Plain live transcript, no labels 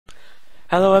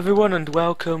Hello everyone and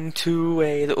welcome to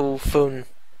a little fun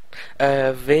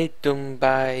vid done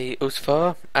by us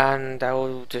four, and I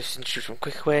will just introduce them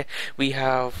quickly. We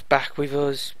have back with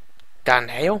us Dan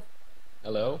Hale.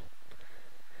 Hello.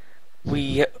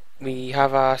 We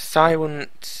have our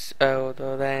silent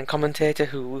then commentator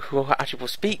who actually will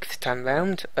speak this time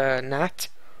round, Natt.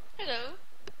 Hello.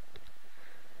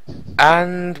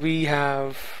 And we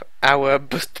have our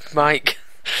busted mic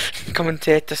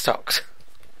commentator Socks.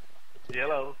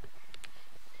 Hello.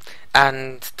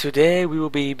 And today we will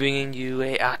be bringing you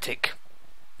a Arctic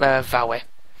Valley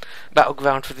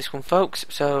Battleground for this one, folks.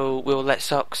 So we'll let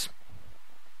Socks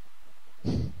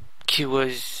cue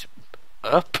us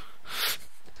up.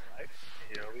 Right,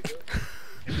 here we go.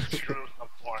 Introduce some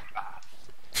Warcraft.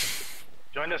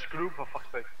 Join this group for fuck's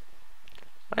sake.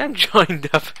 I am joined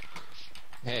up.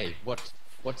 Hey,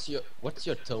 what's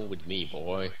your tone with me,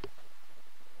 boy?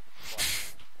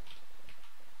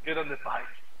 Get on the bike.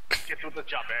 Get to the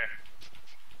job,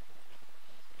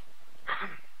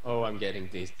 Oh, I'm getting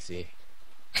dizzy.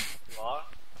 You are?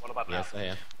 What about Yes, that? I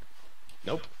am.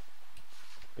 Nope.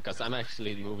 Because I'm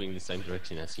actually moving the same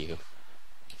direction as you.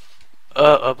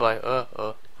 Oh boy,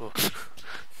 oh.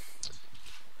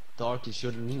 Dark, you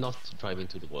should not drive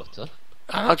into the water.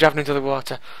 I'm not driving into the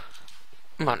water.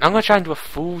 Man, I'm gonna try and do a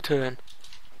full turn.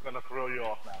 I'm gonna throw you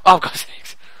off now. Oh, God's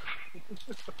sakes.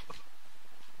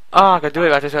 Oh, I can do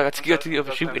it, I just got to get to the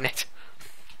other shooting it.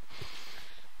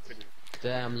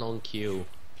 Damn long queue.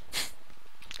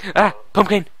 Ah,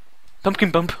 pumpkin!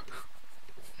 Pumpkin bump.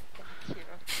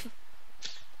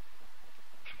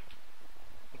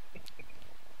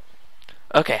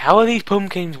 Okay, how are these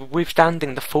pumpkins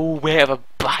withstanding the full weight of a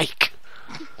bike?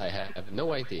 I have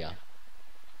no idea.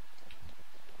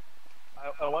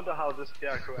 I wonder how this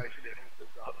character actually holds this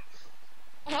up.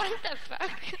 What the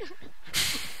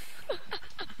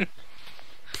fuck?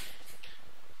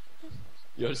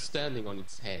 You're standing on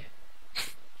its head.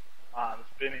 I'm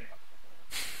spinning.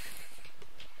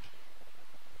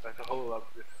 There's a whole lot of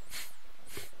this.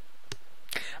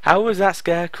 How was that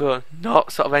scarecrow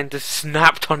not sort of then just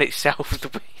snapped on itself with the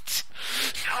weight?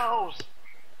 Cows!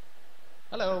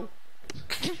 Hello.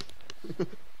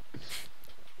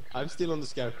 I'm still on the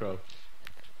scarecrow.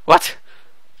 What?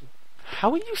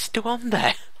 How are you still on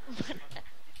there?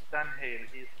 Dan Hale,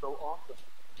 he's so awesome.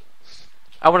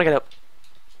 I want to get up.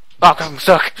 Oh God, I'm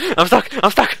stuck! I'm stuck!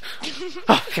 I'm stuck!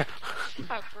 Oh, yeah.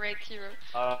 Oh, great hero.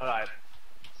 Alright.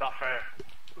 Suffer.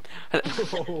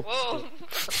 Whoa.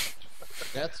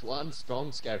 That's one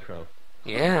strong scarecrow.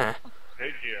 Yeah.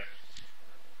 Hey here.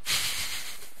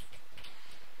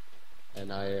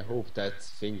 And I hope that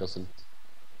thing doesn't...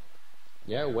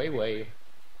 Yeah, way.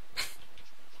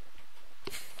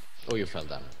 Oh, you fell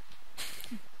down.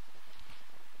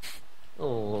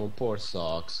 Oh, poor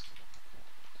Socks.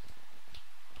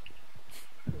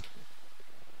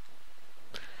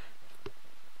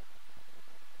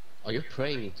 Are you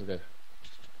praying into the...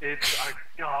 It's a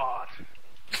god.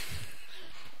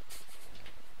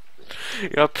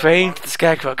 You're praying to the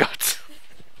scarecrow gods.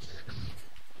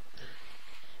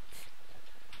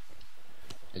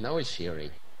 And now he's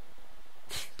cheering.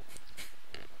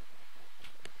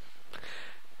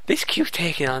 This queue's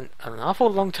taking on an awful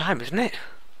long time, isn't it?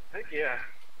 Heck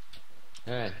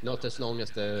yeah. Not as long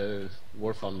as the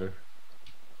War Thunder.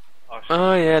 Oh shit.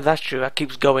 Oh yeah, that's true. That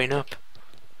keeps going up.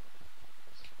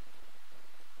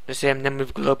 The same then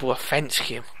with global offense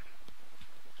queue.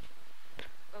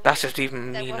 That's just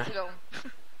even That meaner. was long.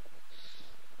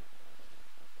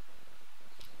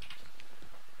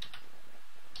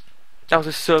 That was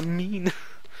just so mean.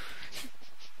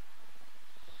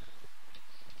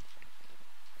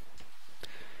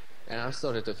 And I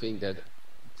started to think that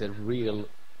the real,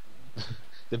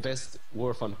 the best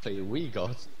War Thunder player we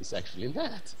got is actually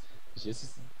Natt.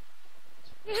 Just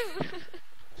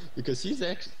because he's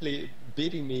actually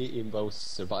beating me in both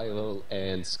survival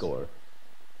and score.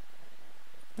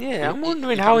 Yeah, I'm It-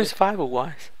 wondering it- how it- his survival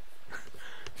was.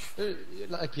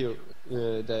 Like you,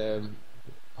 the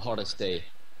hardest day.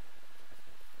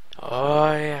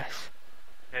 Oh yes.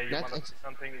 Hey, you That wanna ex- see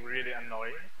something really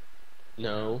annoying?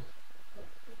 No.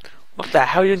 What the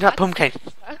hell are you doing to that pumpkin?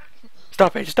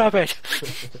 Stop it! Stop it!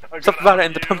 I'm Stop gonna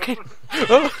violating the have pumpkin! you.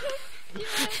 Oh.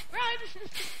 Run!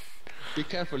 Be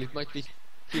careful, it might be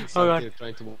kids Oh, out God. there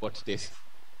trying to watch this.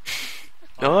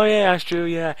 Oh yeah, that's true.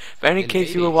 Yeah. For any And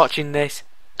kids who are babies. watching this,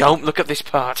 don't look at this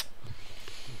part.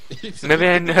 It's Maybe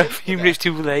a a bit few for minutes that.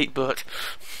 too late, but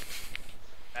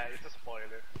It's a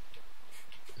spoiler.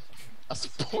 A Watch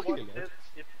spoiler. this,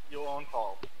 it's your own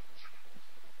fault.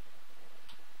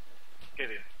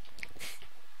 Get in.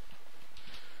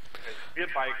 Okay,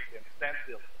 get bike again. Stand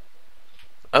still.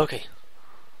 okay.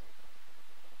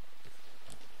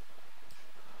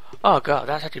 Oh god,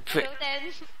 that's actually pretty. So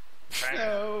then,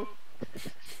 No.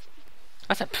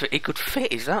 That's a pretty good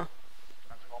fit, is that?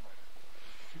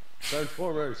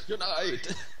 Transformers,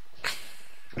 unite!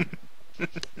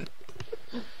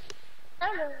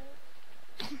 hello.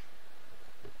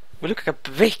 We look like a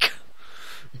brick.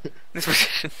 This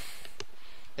position.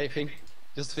 Hey,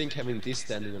 just think having this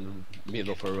standing in the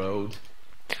middle of a road.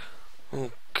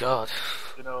 Oh god.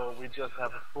 You know, we just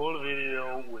have a full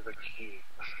video with a cube.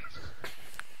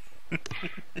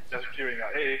 Just queuing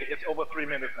up. Hey, it's over 3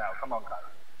 minutes now. Come on,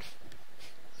 guys.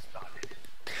 Stop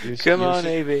it. Come on,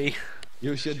 AB.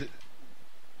 You should.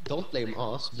 Don't blame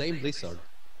us, blame Blizzard.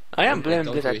 I am Don't blaming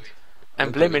do Blizzard. it.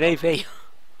 I'm Don't do blaming it. AV. I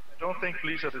don't think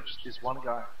Blizzard is one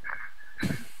guy.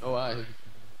 Oh,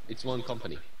 it's one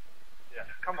company. Yeah,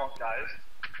 come on, guys.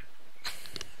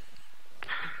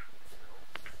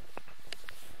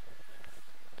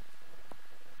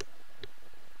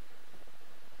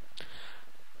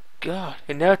 God,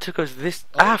 it never took us this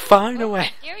far away.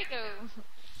 Here we go.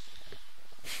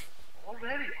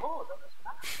 Already? Oh, that was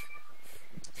fast.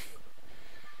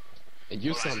 And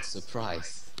you sound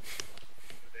surprised.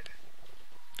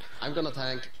 I'm gonna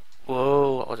tank.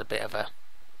 Whoa, that was a bit of a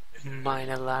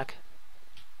minor lag.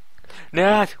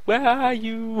 Natt, where are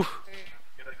you?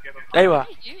 Get him. There you are.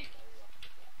 You.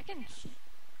 I can.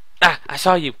 Ah, I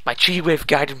saw you. My chi wave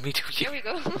guided me to you. Here we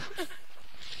go.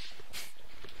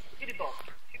 Kitty ball.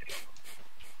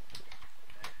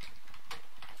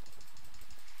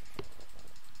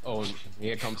 Oh, and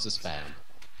here comes the spam.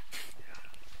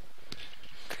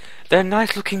 They're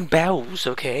nice looking bells,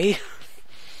 okay?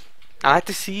 I like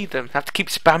to see them. I have to keep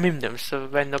spamming them so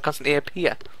then they'll constantly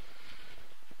appear.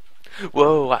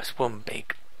 Whoa, that's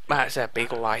a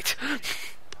big light.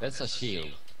 That's a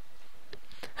shield.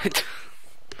 And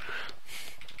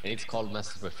it's called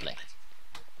Master Reflect.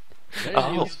 Very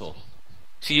Oh. useful.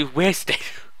 So you wasted.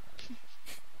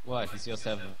 What? It's just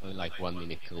have like 1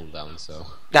 minute cooldown, so.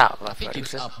 No, I think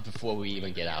it's up before we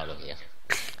even get out of here.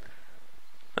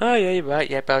 Oh yeah, you're right.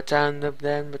 Yeah, about time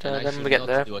then. But And I then should we get not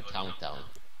there. do a countdown.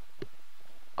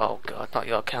 Oh god, not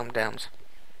your countdowns.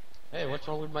 Hey, what's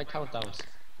wrong with my countdowns?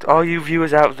 To all you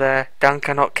viewers out there, Dan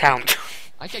cannot count.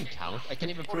 I can count. I can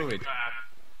even prove it.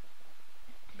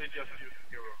 They just used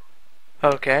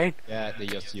hero. Okay. Yeah, they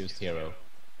just used hero.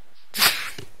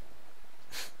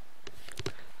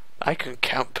 I can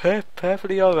count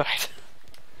perfectly alright.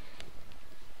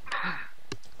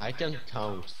 I can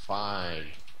count fine.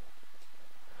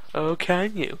 Oh,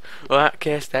 can you? Well, in that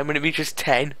case then, when it reaches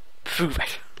 10, prove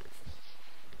it.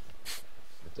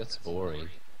 But that's boring.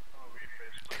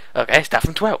 Okay, start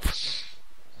from 12.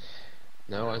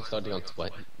 Now I'm starting on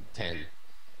 10.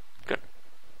 Good.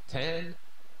 10,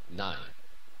 9,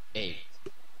 8,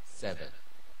 7,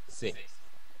 6,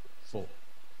 4.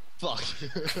 Fuck.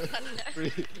 3,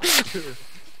 2,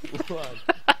 1.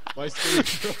 My screen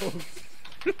froze.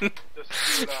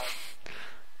 Just get out.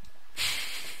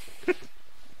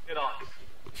 Get on.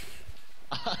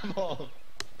 I'm on.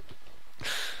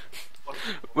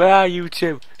 Where are you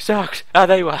two? Socks! Ah,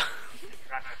 there you are.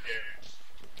 Right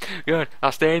here. Good,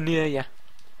 I'll stay near you.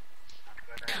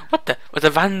 What the? Was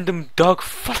a random dog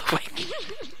following?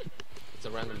 It's a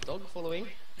random dog following.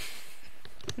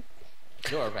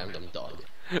 You're a random dog.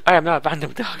 I am not a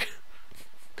random dog.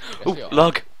 Yes, Oh, you are.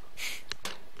 log.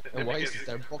 And why is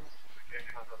there box?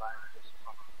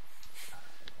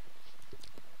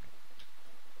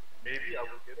 Maybe I will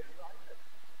get it right.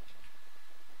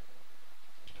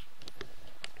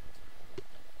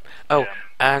 Oh, Yeah.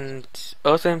 and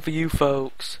also for you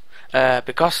folks,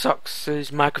 because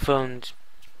Socks' microphone's,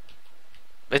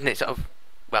 isn't it, sort of,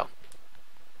 well,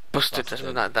 busted or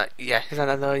something like that. Yeah, I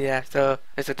don't know, yeah. So,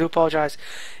 I do apologise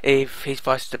if his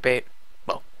voice is a bit,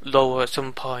 well, lower at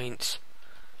some points.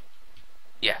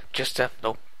 Yeah, just a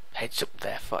little heads up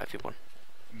there for everyone.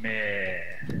 Meh.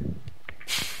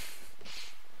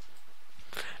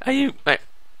 Are you, wait,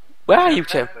 where are you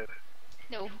two?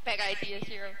 No, bad ideas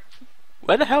here.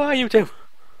 Where the hell are you two?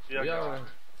 We are We are. gone.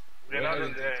 We're not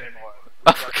in there anymore.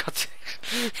 Oh, for God's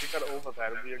sake. We got over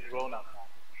that. We are grown up now.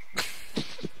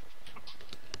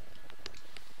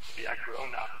 We are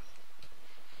grown up.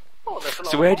 Oh, that's a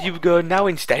lot So where more. do you go now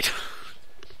instead?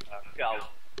 Go.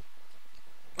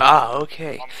 Ah,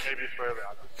 okay. Maybe further.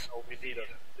 I don't know. We need it.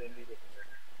 They need it.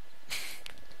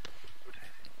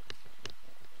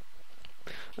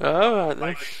 Alright then.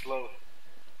 Like it slow.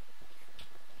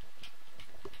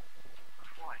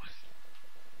 Christ.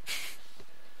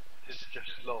 This is just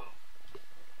slow.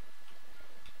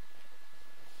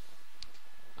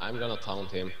 I'm gonna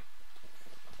taunt him.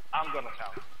 I'm gonna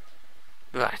count.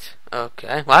 Right,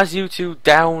 okay. Well, as you two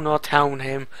down or town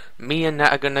him, me and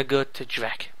Nat are gonna go to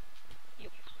Drek.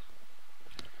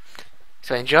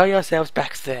 So enjoy yourselves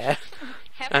back there.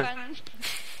 Have Um, fun.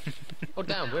 Oh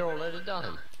damn, we're already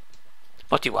done.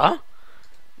 What you are?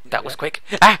 That was Yeah. quick.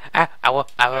 Ah! Ow!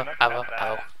 Ow! You're not Ow! that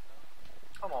Ow! bad.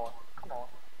 Come on, come on.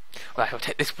 Right, I'll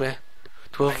take this way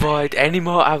to avoid any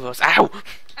more arrows. Ow!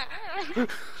 Ah,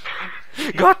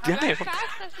 God I'm damn going it!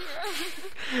 faster,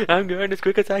 Zero. I'm going as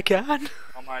quick as I can.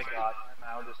 Oh my god, and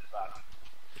now this bad.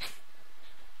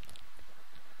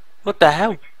 What the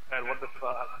hell? And what the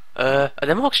fuck? Are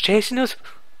them orcs chasing us?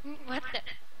 What the?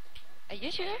 Are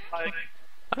you sure? Like,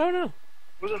 I don't know.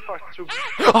 who the fuck took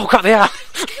Oh god, they are!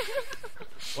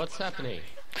 What's happening?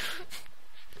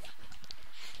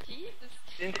 Jesus.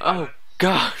 into Oh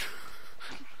god.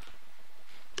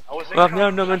 I was in Well, I've now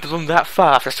not meant to run that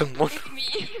far after someone. It's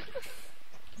me.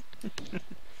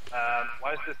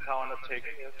 Why is this tower not taking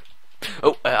it?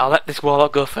 Oh, I'll let this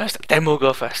warlock go first, then we'll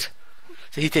go first.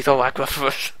 So he takes all that growth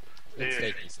first. Let's Yeah.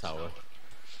 take this tower.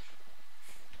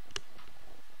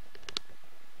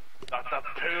 Dr.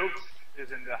 Pills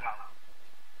is in the house.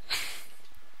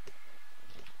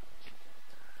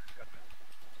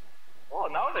 Oh,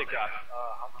 now they got.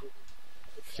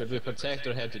 Should we protect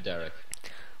or head to Derek?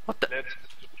 What the? Let's.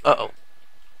 Uh-oh.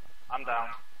 I'm down.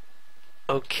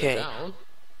 Okay. Down?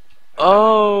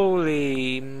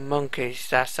 Holy monkeys,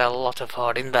 that's a lot of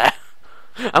horde in there.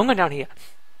 I'm going down here.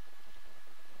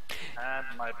 And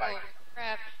my Oh, bike.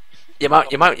 crap. You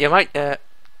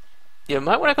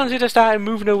might want to consider starting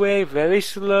moving away very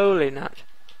slowly, Natt.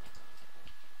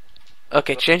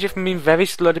 Okay, change it from being very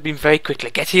slow to being very quickly.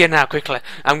 Get here now, quickly.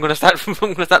 I'm gonna start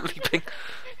leaping.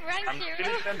 Run, I'm Zero.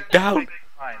 feeling them Down.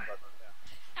 fine, but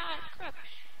Ah, crap.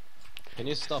 Can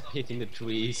you stop hitting the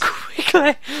trees?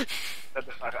 Quickly! shut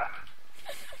the fuck up.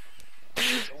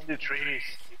 In the trees.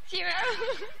 Zero.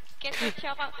 Get the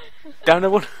chopper. Down the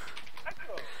one.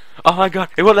 Oh my god,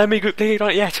 it won't let me quickly on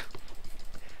it yet.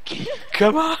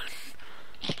 Come on!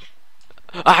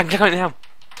 I can click on it now.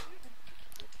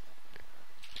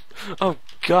 Oh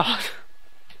god.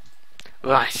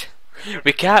 Right.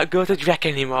 We can't go to Drek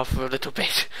anymore for a little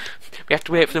bit. We have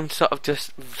to wait for them to sort of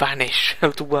just vanish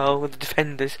out the world with the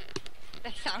defenders.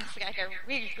 That sounds like a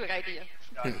really good idea.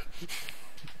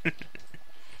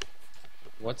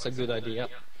 What's a good idea?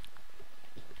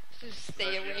 To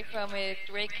stay away from a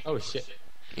Drake. Oh shit.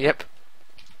 Yep.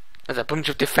 There's a bunch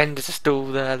of defenders are still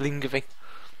there lingering.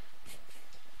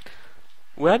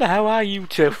 Where the hell are you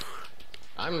two?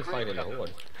 I'm fighting a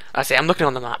horde. I say, I'm looking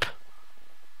on the map.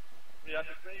 We are at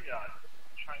the graveyard.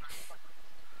 Trying to fuck.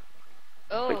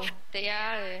 Oh, Which? they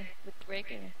are with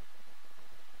Drake.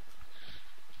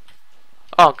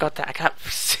 Oh god, I can't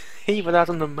see without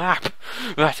on the map.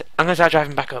 Right, I'm gonna start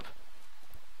driving back up.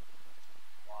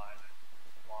 Why?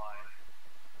 Why?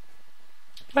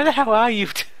 Where the hell are you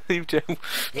two? You two?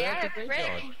 They We're are at the at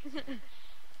graveyard. Drake.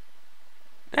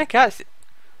 I can't see.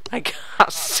 I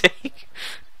can't see.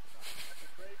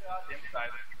 Graveyard inside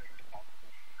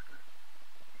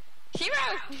the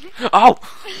Zero. Oh!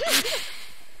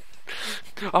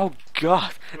 Oh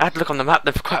god, I had to look on the map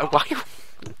there for quite a while.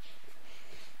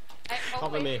 I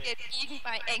Cover me. always get eaten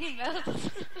by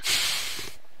animals.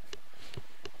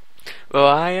 Well,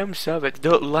 I am sorry, but they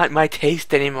don't like my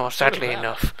taste anymore, sadly crap.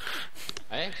 enough.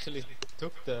 I actually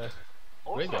took the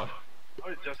Also, graveyard. oh,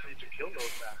 you just need to kill those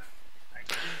bastards.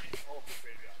 Actually, all the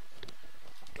graveyard.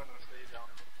 I'm gonna stay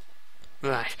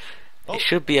down. Right. Oh. It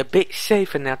should be a bit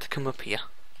safer now to come up here.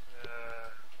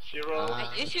 Shiro.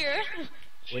 Are you sure?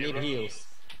 We need heals.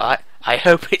 I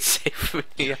hope it's safer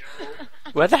here.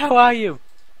 Where the hell are you?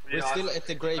 We We're are still at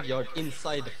the graveyard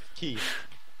inside the key.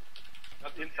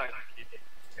 not inside the keep.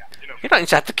 Yeah, you know. You're not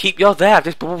inside the keep, you're there, I've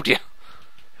just booed you.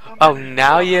 Oh,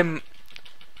 now you...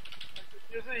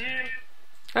 Here's a heal.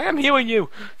 I am healing you.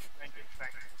 Thank you,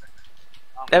 thank you, thank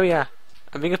you. There we are.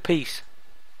 A ring of peace.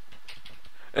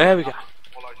 There we go.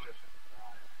 All I just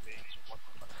means what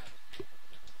the fuck.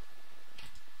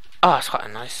 Oh, that's quite a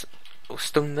nice little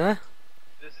stone there.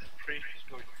 This priest is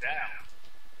going down.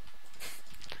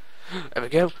 There we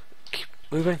go. Keep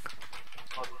moving.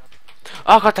 Oh, yeah.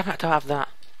 Oh god damn it, I don't have that.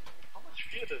 How much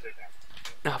fear does it have?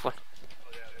 No, I have one.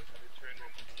 Oh yeah, they turn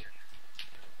over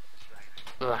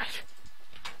here. Right.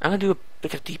 I'm gonna do a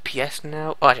bit of DPS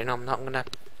now. Oh, I don't know, I'm not. I'm gonna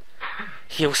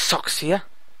heal socks here.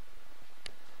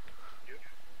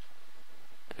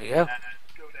 There we go. And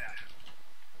go down.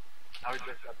 Now we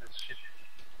just got this shit.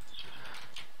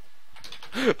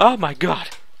 Oh my god!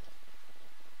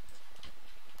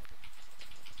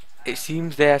 It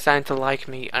seems they're starting to like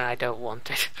me and I don't want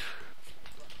it.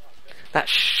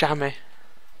 That's Shammy.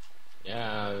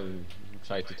 Yeah,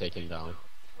 try to take him down.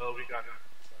 Well, we got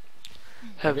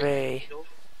it. Hooray. Killed.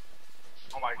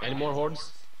 Oh my god. Any more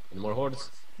hordes? Any more hordes?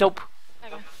 Nope. I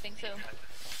don't think so.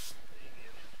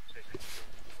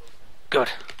 Good.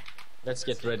 Let's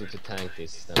get ready to tank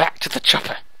this then. Back to the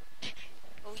chopper.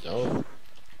 Oh, yeah. No.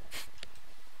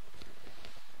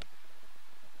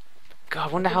 God,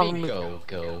 I wonder how Let me long.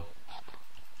 go.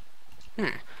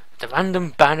 The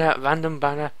random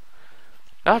banner.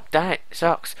 Oh, damn it,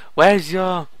 sucks. Where's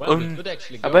your Well, we could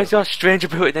actually go. where's your strange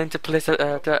ability then to place a We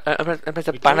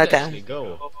banner could down? actually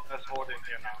go. Oh, that's holding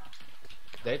here now.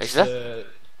 That's Is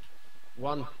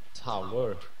one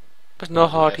tower. There's no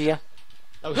hard here.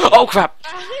 Oh, shit. Oh crap!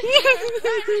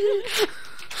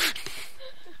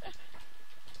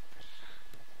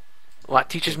 What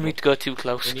teaches me to go too We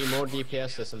close? need more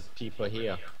DPSs and people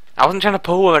here. I wasn't trying to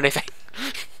pull or anything.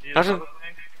 Need I wasn't. another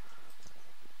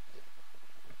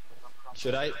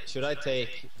thing? Should I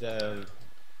take the?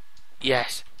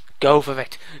 Yes, go for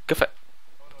it. Go for.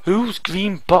 Whose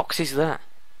green box is that?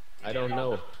 I don't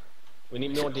know. We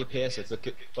need more DPSs. Look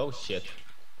at, oh shit.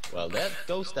 Well, that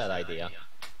goes that idea.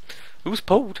 Who's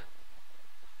pulled?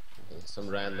 Some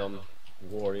random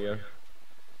warrior.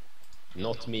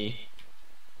 Not me.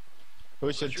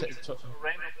 Who should Random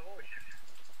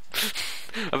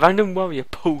warrior. A random warrior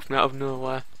pulled me out of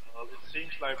nowhere. Well, it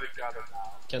seems like we got it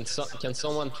now. can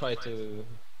someone try to?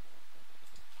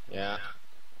 Yeah.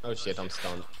 Oh shit! I'm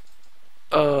stunned.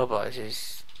 Oh boy,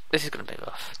 this is gonna be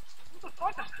rough. Who the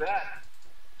fuck is that?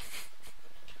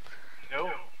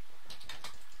 No.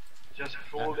 Just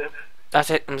fooled him. That's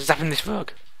it. I'm zapping this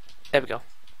rogue. There we go.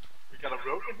 We got a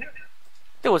rogue in here?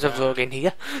 There was a rogue in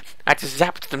here. I just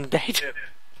zapped them dead. Dead.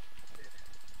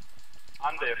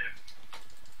 I'm dead.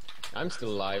 I'm still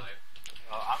alive.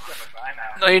 I'm gonna die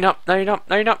now. No, you're not. No, you're not.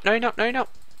 No, you're not. No, you're not. No, you're not.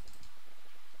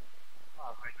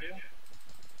 Oh, thank you.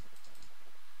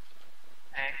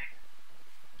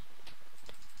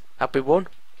 Happy one.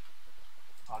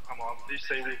 Oh, come on. Please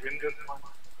say we win this one.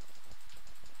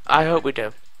 I hope we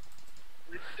do.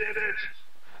 We did it!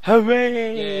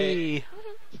 Hooray! Yay.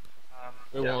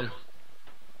 We Yeah. won.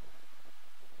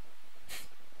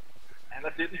 And I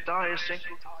didn't die a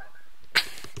single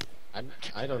time.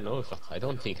 I don't know if I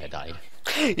don't think I died.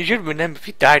 You should remember if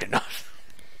you died or not.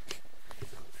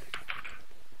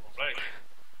 Alright.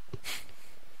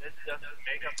 Let's just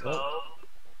make a Well-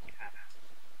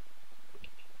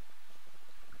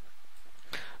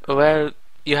 blow. Well,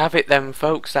 you have it then,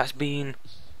 folks. That's been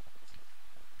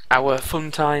our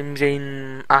fun times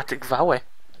in Arctic Valley.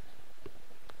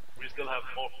 We still have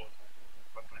more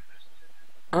fun.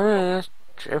 But Oh, yeah, that's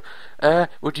true.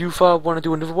 Would you four want to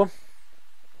do another one?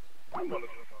 I'm gonna do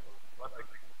another.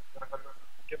 But I'm gonna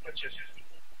get my chest.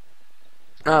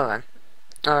 Oh then.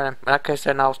 Oh then. In that case,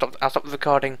 then I'll stop the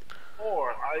recording.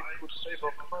 Or I could save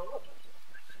up my weapon.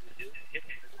 Hit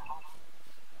me with the heart.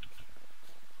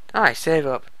 Alright, save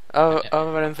up. Oh,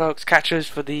 alright then, folks. Catch us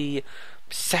for the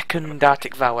second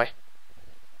Arctic Valley.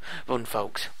 Run,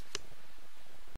 folks.